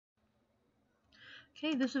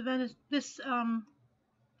Okay, this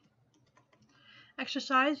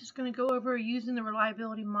exercise is going to go over using the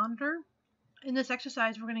reliability monitor. In this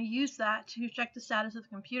exercise, we're going to use that to check the status of the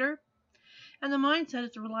computer. And the mindset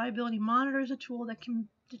is the reliability monitor is a tool that can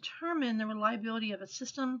determine the reliability of a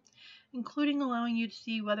system, including allowing you to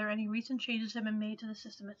see whether any recent changes have been made to the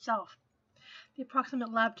system itself. The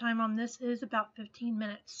approximate lab time on this is about 15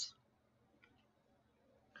 minutes.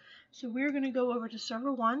 So we're going to go over to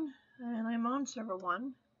server 1, and I'm on server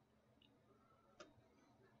 1.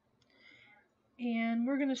 And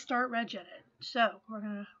we're going to start regedit. So we're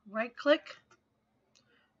going to right click,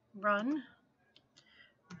 run,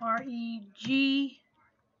 REG,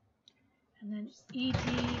 and then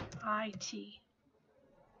EDIT.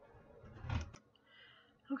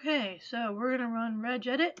 Okay, so we're going to run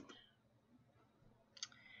regedit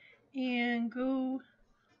and go,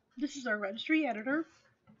 this is our registry editor.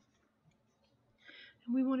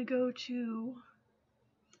 And we want to go to,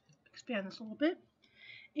 expand this a little bit,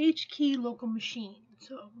 HKey local machine.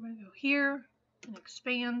 So we're going to go here and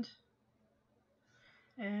expand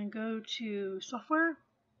and go to software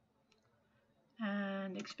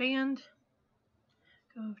and expand,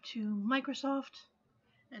 go to Microsoft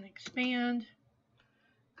and expand,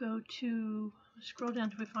 go to, scroll down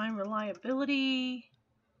till we find reliability.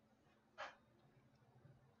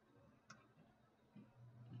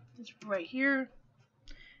 It's right here,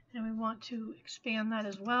 and we want to expand that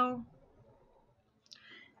as well.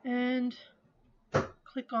 And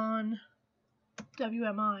click on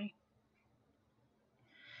WMI.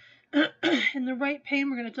 In the right pane,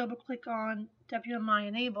 we're going to double click on WMI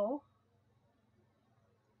Enable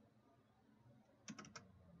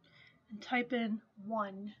and type in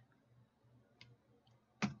 1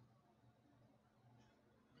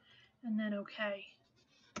 and then OK.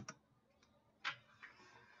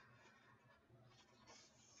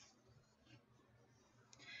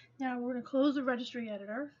 Now we're going to close the registry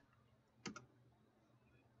editor.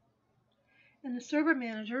 In the server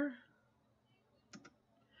manager,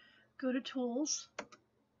 go to Tools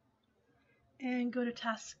and go to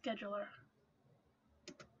Task Scheduler.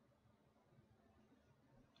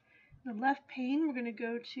 In the left pane, we're going to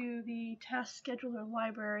go to the Task Scheduler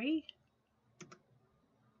library.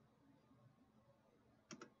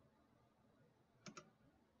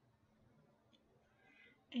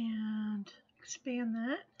 And expand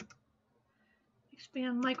that.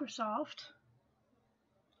 Expand Microsoft.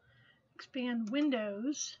 Expand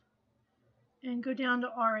Windows. And go down to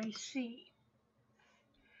RAC.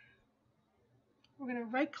 We're going to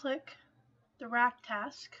right click the rack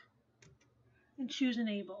task and choose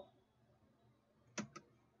Enable.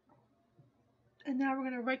 And now we're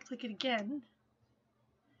going to right click it again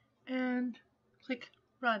and click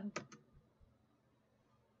Run.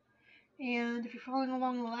 And if you're following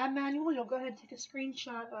along in the lab manual, you'll go ahead and take a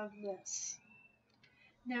screenshot of this.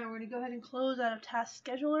 Now we're going to go ahead and close out of Task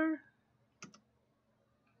Scheduler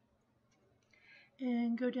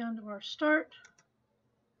and go down to our Start.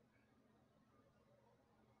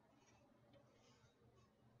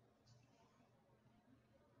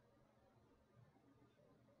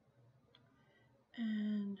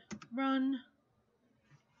 And run,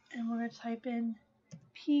 and we're going to type in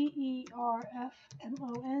PERFMON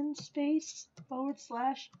space /REL.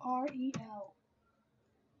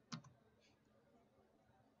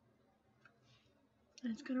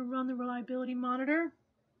 And it's going to run the reliability monitor.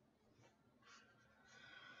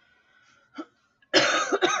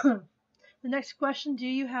 The next question, do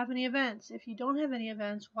you have any events? If you don't have any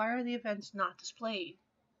events, why are the events not displayed?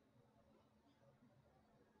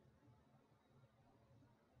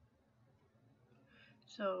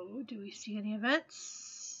 So, do we see any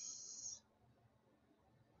events?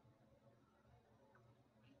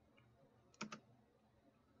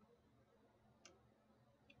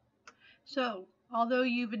 So, although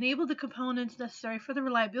you've enabled the components necessary for the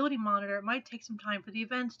reliability monitor, it might take some time for the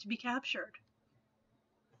events to be captured.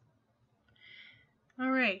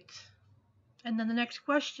 Alright, and then the next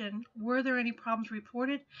question, were there any problems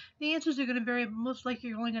reported? The answers are going to vary. Most likely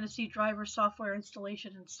you're only going to see driver software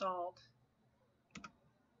installation installed.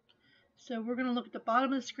 So we're going to look at the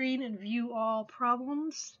bottom of the screen and view all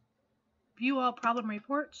problems, view all problem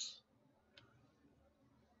reports.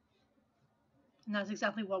 And that's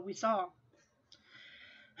exactly what we saw.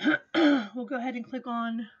 We'll go ahead and click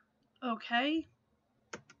on OK.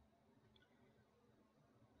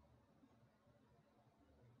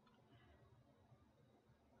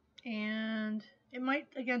 And it might,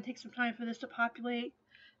 again, take some time for this to populate.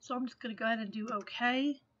 So I'm just going to go ahead and do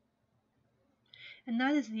OK. And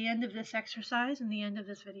that is the end of this exercise and the end of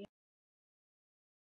this video.